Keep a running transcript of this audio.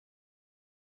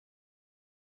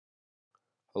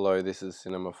Hello, this is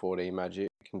Cinema 4D Magic,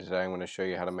 and today I'm going to show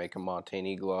you how to make a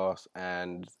martini glass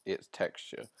and its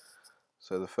texture.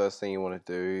 So the first thing you want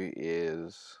to do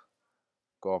is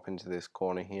go up into this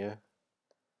corner here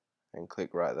and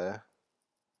click right there,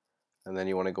 and then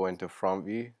you want to go into front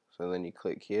view, so then you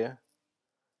click here,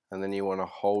 and then you want to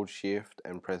hold shift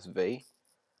and press V,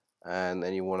 and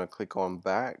then you want to click on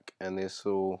back, and this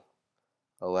will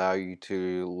allow you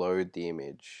to load the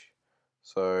image.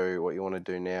 So what you want to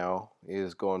do now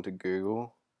is go onto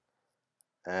Google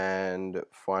and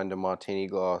find a martini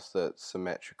glass that's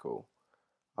symmetrical.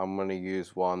 I'm going to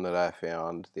use one that I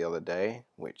found the other day,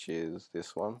 which is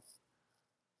this one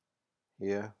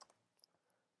here.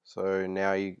 So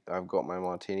now I've got my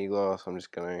martini glass. I'm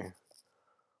just going to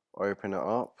open it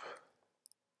up,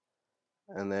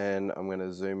 and then I'm going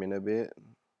to zoom in a bit.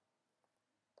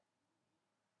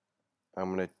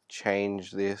 I'm going to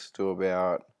change this to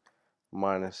about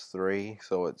 -3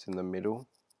 so it's in the middle,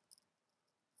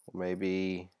 or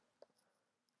maybe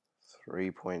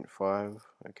 3.5.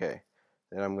 Okay,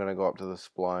 then I'm going to go up to the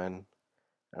spline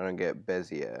and I get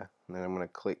Bezier, and then I'm going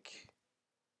to click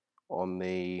on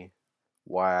the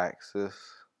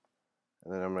y-axis,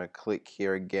 and then I'm going to click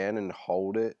here again and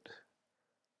hold it,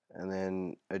 and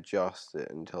then adjust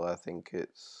it until I think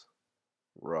it's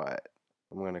right.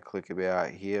 I'm going to click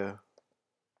about here,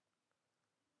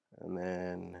 and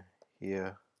then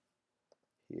here,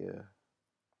 here,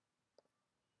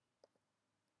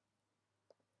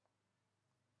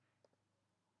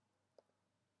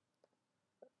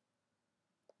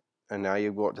 and now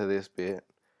you've got to this bit.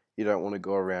 You don't want to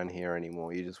go around here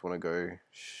anymore, you just want to go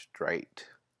straight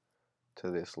to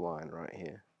this line right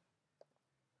here.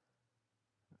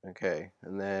 Okay,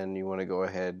 and then you want to go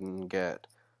ahead and get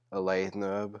a lathe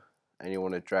nub, and you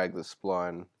want to drag the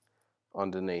spline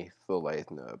underneath the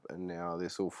lathe nub, and now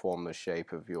this will form the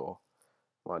shape of your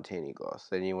martini glass.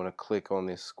 Then you want to click on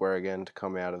this square again to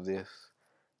come out of this,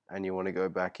 and you want to go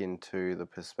back into the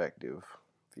perspective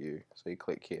view, so you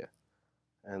click here,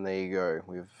 and there you go,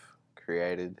 we've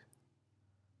created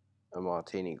a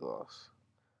martini glass.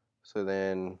 So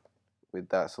then with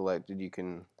that selected, you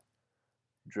can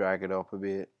drag it up a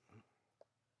bit,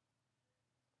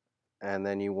 and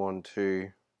then you want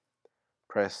to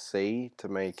press C to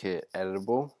make it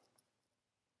editable,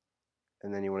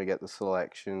 and then you want to get the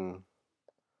selection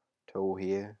tool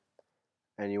here,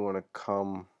 and you want to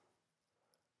come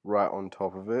right on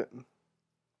top of it,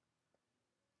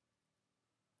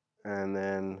 and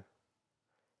then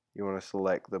you want to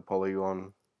select the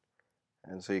polygon,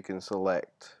 and so you can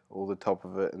select all the top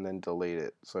of it and then delete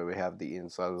it, so we have the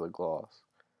inside of the glass.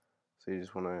 So you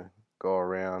just want to go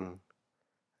around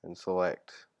and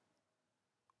select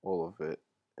all of it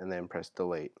and then press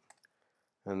delete,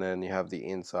 and then you have the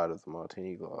inside of the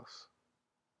martini glass.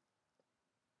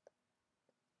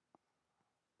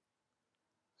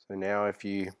 So now if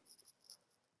you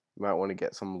might want to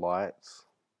get some lights,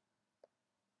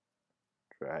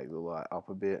 drag the light up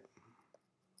a bit,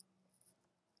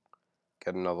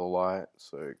 get another light,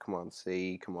 so come on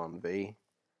C, come on V,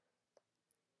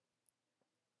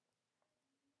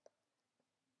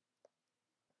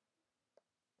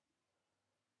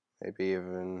 maybe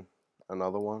even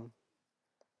another one,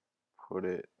 put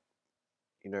it,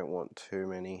 you don't want too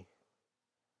many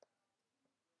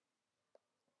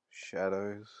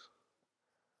shadows,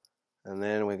 and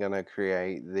then we're going to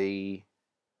create the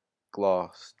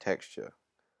glass texture.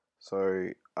 So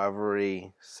I've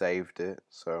already saved it,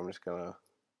 so I'm just going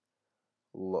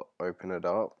to open it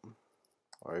up,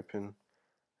 open,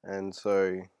 and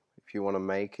so if you want to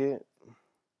make it,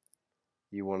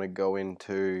 you want to go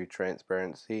into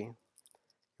transparency,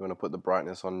 you want to put the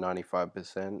brightness on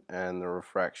 95% and the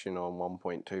refraction on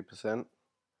 1.2%,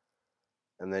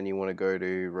 and then you want to go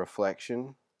to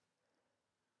reflection,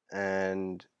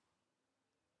 and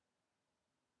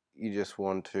you just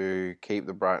want to keep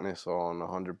the brightness on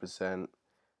 100%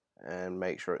 and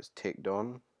make sure it's ticked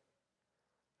on,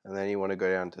 and then you want to go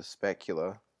down to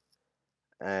specular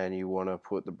and you want to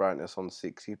put the brightness on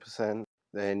 60%.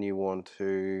 Then you want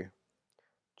to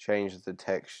change the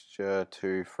texture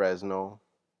to Fresnel,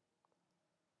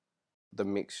 the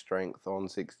mix strength on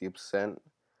 60%,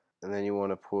 and then you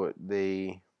want to put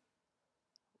the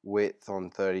width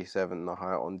on 37, the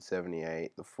height on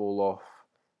 78, the full off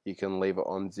you can leave it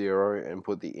on 0 and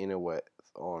put the inner width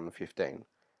on 15.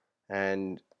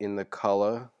 And in the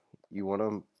color, you want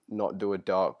to not do a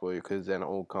dark blue, because then it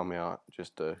will come out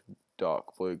just a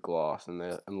dark blue glass,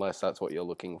 and unless that's what you're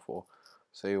looking for.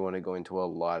 So you want to go into a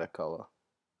lighter color,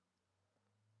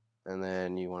 and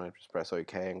then you want to just press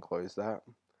OK and close that,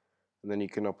 and then you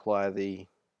can apply the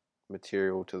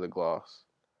material to the glass,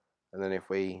 And then if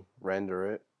we render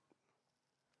it,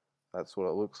 that's what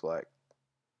it looks like.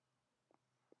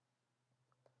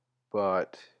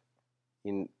 But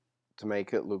to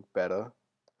make it look better,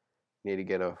 you need to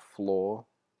get a floor,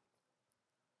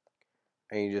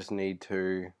 and you just need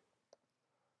to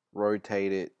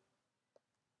rotate it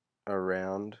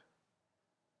around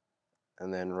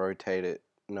and then rotate it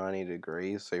 90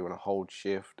 degrees. So you want to hold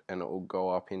shift and it will go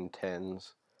up in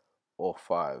 10s or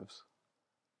 5s.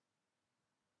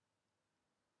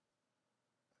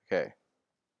 Okay,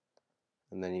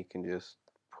 and then you can just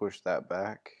push that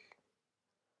back,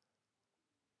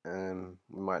 and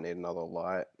we might need another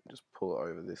light. Just pull it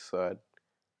over this side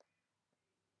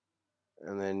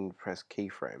and then press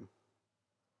keyframe.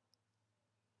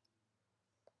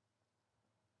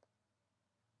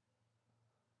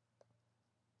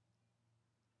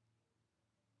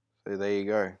 So there you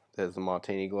go, there's the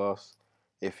martini glass.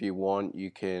 If you want,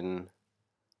 you can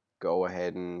go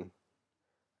ahead and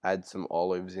add some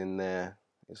olives in there.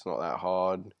 It's not that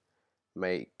hard.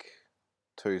 Make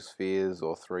 2 spheres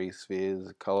or 3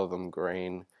 spheres, color them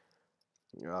green,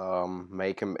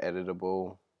 make them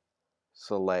editable,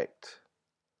 select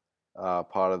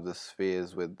part of the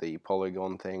spheres with the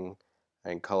polygon thing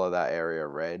and color that area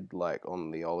red like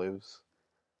on the olives.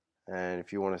 And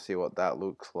if you want to see what that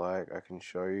looks like, I can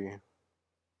show you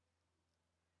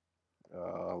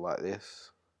like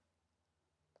this.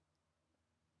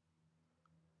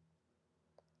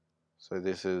 So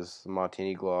this is the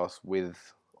martini glass with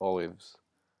olives.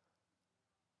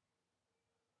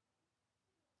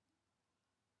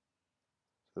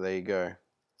 So there you go.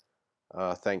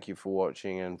 Thank you for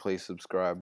watching, and please subscribe.